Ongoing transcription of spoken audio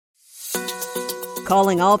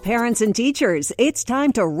Calling all parents and teachers, it's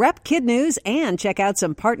time to rep Kid News and check out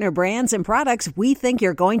some partner brands and products we think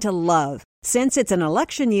you're going to love. Since it's an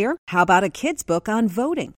election year, how about a kid's book on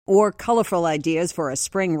voting? Or colorful ideas for a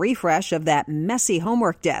spring refresh of that messy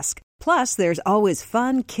homework desk? Plus, there's always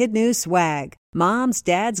fun Kid News swag. Moms,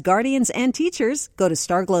 dads, guardians, and teachers, go to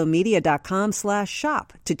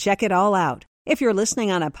starglowmedia.com/shop to check it all out. If you're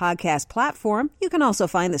listening on a podcast platform, you can also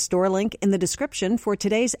find the store link in the description for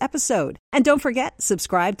today's episode. And don't forget,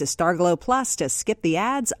 subscribe to Starglow Plus to skip the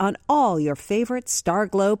ads on all your favorite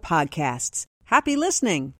Starglow podcasts. Happy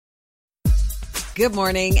listening! Good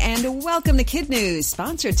morning and welcome to Kid News,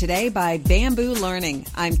 sponsored today by Bamboo Learning.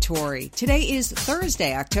 I'm Tori. Today is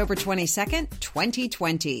Thursday, October 22nd,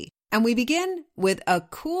 2020. And we begin with a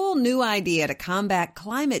cool new idea to combat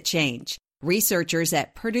climate change. Researchers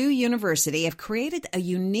at Purdue University have created a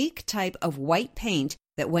unique type of white paint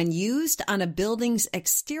that, when used on a building's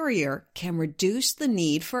exterior, can reduce the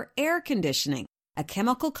need for air conditioning. A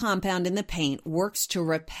chemical compound in the paint works to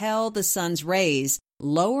repel the sun's rays,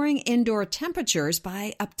 lowering indoor temperatures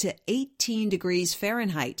by up to 18 degrees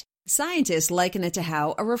Fahrenheit. Scientists liken it to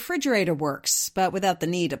how a refrigerator works, but without the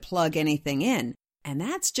need to plug anything in. And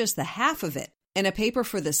that's just the half of it. In a paper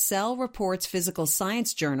for the Cell Reports Physical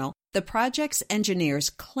Science Journal, the project's engineers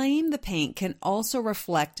claim the paint can also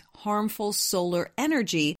reflect harmful solar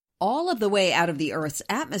energy all of the way out of the Earth's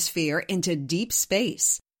atmosphere into deep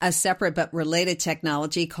space. A separate but related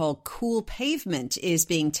technology called Cool Pavement is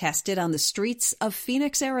being tested on the streets of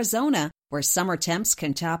Phoenix, Arizona, where summer temps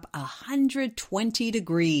can top 120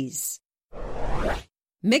 degrees.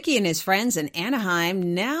 Mickey and his friends in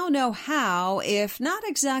Anaheim now know how, if not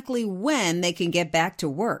exactly when, they can get back to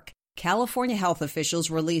work. California health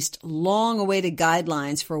officials released long-awaited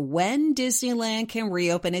guidelines for when Disneyland can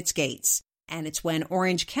reopen its gates. And it's when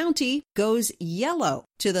Orange County goes yellow,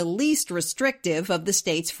 to the least restrictive of the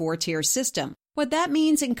state's 4-tier system. What that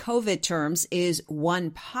means in COVID terms is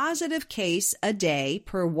one positive case a day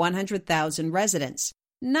per 100,000 residents.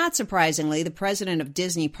 Not surprisingly, the president of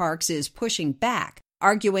Disney Parks is pushing back,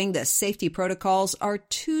 arguing the safety protocols are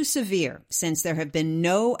too severe since there have been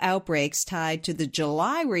no outbreaks tied to the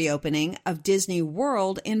July reopening of Disney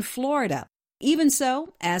World in Florida. Even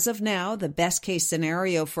so, as of now, the best-case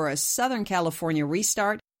scenario for a Southern California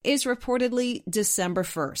restart is reportedly December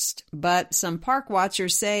 1st, but some park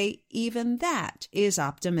watchers say even that is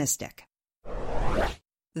optimistic.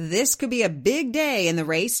 This could be a big day in the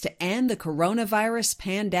race to end the coronavirus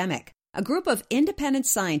pandemic. A group of independent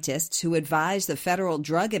scientists who advise the Federal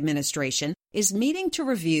Drug Administration is meeting to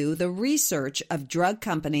review the research of drug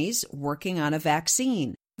companies working on a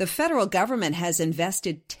vaccine. The federal government has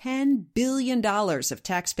invested $10 billion of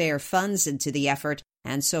taxpayer funds into the effort,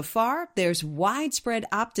 and so far there's widespread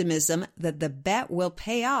optimism that the bet will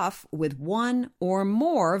pay off with one or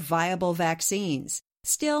more viable vaccines.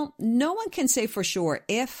 Still, no one can say for sure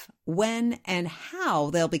if, when, and how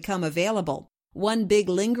they'll become available. One big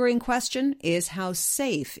lingering question is how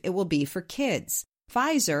safe it will be for kids.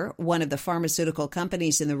 Pfizer, one of the pharmaceutical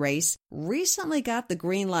companies in the race, recently got the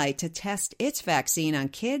green light to test its vaccine on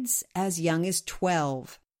kids as young as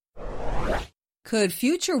 12. Could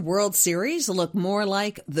future World Series look more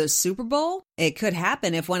like the Super Bowl? It could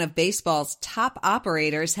happen if one of baseball's top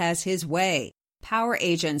operators has his way. Power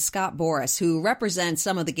agent Scott Boras, who represents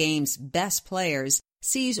some of the game's best players,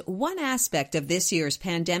 sees one aspect of this year's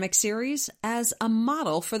pandemic series as a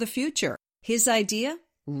model for the future. His idea?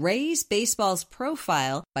 Raise baseball's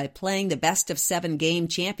profile by playing the best-of-7 game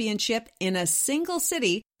championship in a single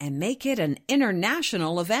city and make it an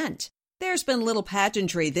international event. There's been little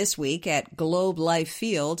pageantry this week at Globe Life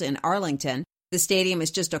Field in Arlington. The stadium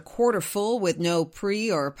is just a quarter full with no pre-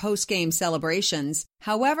 or post-game celebrations.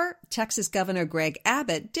 However, Texas Governor Greg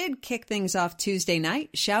Abbott did kick things off Tuesday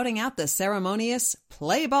night, shouting out the ceremonious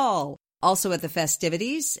 "Play ball." Also at the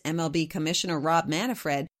festivities, MLB Commissioner Rob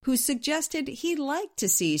Manfred, who suggested he'd like to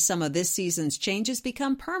see some of this season's changes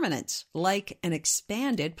become permanent, like an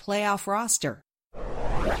expanded playoff roster.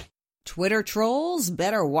 Twitter trolls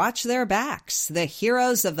better watch their backs. The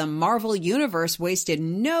heroes of the Marvel Universe wasted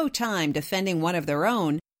no time defending one of their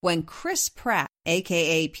own when Chris Pratt,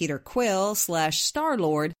 a.k.a. Peter Quill /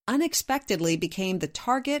 Star-Lord, unexpectedly became the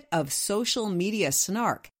target of social media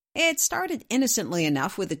snark. It started innocently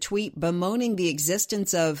enough with a tweet bemoaning the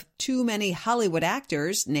existence of too many Hollywood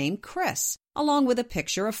actors named Chris, along with a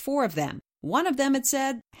picture of 4 of them. One of them, it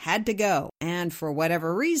said, had to go, and for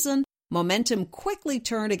whatever reason, momentum quickly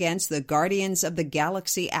turned against the Guardians of the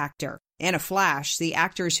Galaxy actor. In a flash, the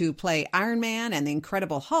actors who play Iron Man and the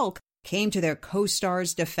Incredible Hulk came to their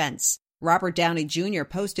co-stars' defense. Robert Downey Jr.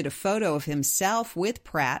 posted a photo of himself with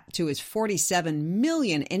Pratt to his 47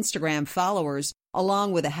 million Instagram followers,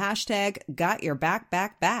 along with a hashtag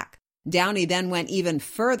 #GotYourBackBackBack. Downey then went even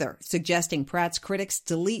further, suggesting Pratt's critics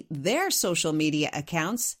delete their social media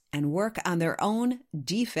accounts and work on their own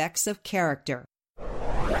defects of character.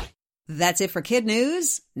 That's it for Kid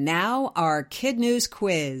News. Now our Kid News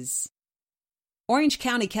quiz. Orange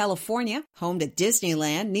County, California, home to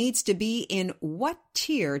Disneyland, needs to be in what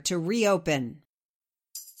tier to reopen?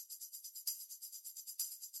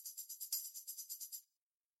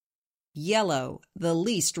 Yellow, the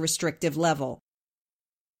least restrictive level.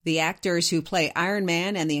 The actors who play Iron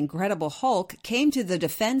Man and the Incredible Hulk came to the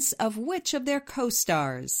defense of which of their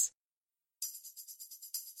co-stars?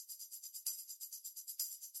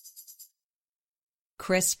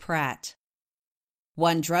 Chris Pratt.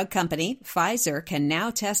 One drug company, Pfizer, can now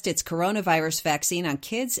test its coronavirus vaccine on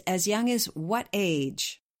kids as young as what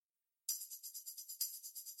age?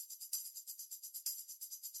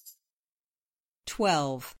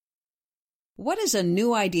 (12) What is a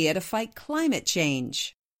new idea to fight climate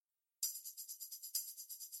change?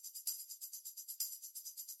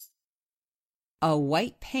 A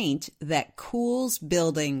white paint that cools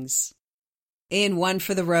buildings. In One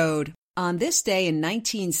for the Road. On this day in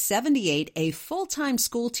 1978, a full-time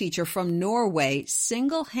school teacher from Norway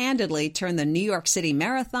single-handedly turned the New York City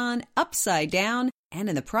Marathon upside down and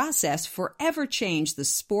in the process forever changed the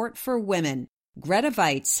sport for women. Greta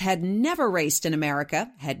Weitz had never raced in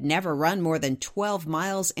America, had never run more than 12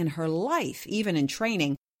 miles in her life, even in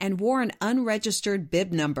training, and wore an unregistered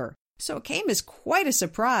bib number. So it came as quite a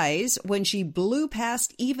surprise when she blew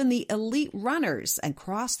past even the elite runners and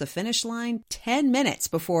crossed the finish line 10 minutes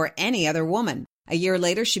before any other woman. A year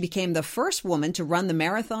later, she became the first woman to run the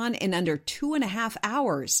marathon in under 2.5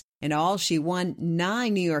 hours. In all, she won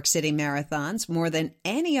 9 New York City marathons, more than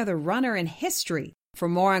any other runner in history. For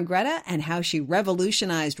more on Greta and how she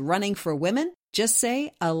revolutionized running for women, just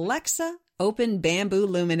say, Alexa, open Bamboo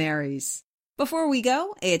Luminaries. Before we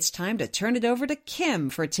go, it's time to turn it over to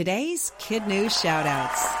Kim for today's Kid News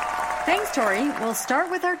Shoutouts. Thanks, Tori. We'll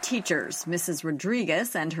start with our teachers, Mrs.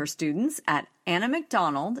 Rodriguez and her students at Anna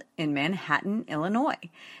McDonald in Manhattan, Illinois,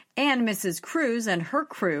 and Mrs. Cruz and her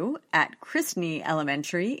crew at Chrisney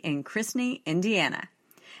Elementary in Chrisney, Indiana.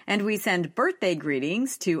 And we send birthday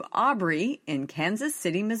greetings to Aubrey in Kansas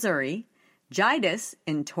City, Missouri, Jidus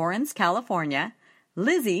in Torrance, California,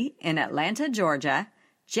 Lizzie in Atlanta, Georgia,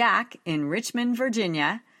 Jack in Richmond,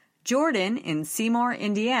 Virginia, Jordan in Seymour,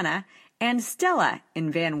 Indiana, and Stella in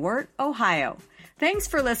Van Wert, Ohio. Thanks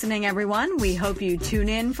for listening, everyone. We hope you tune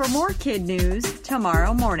in for more Kid News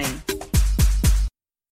tomorrow morning.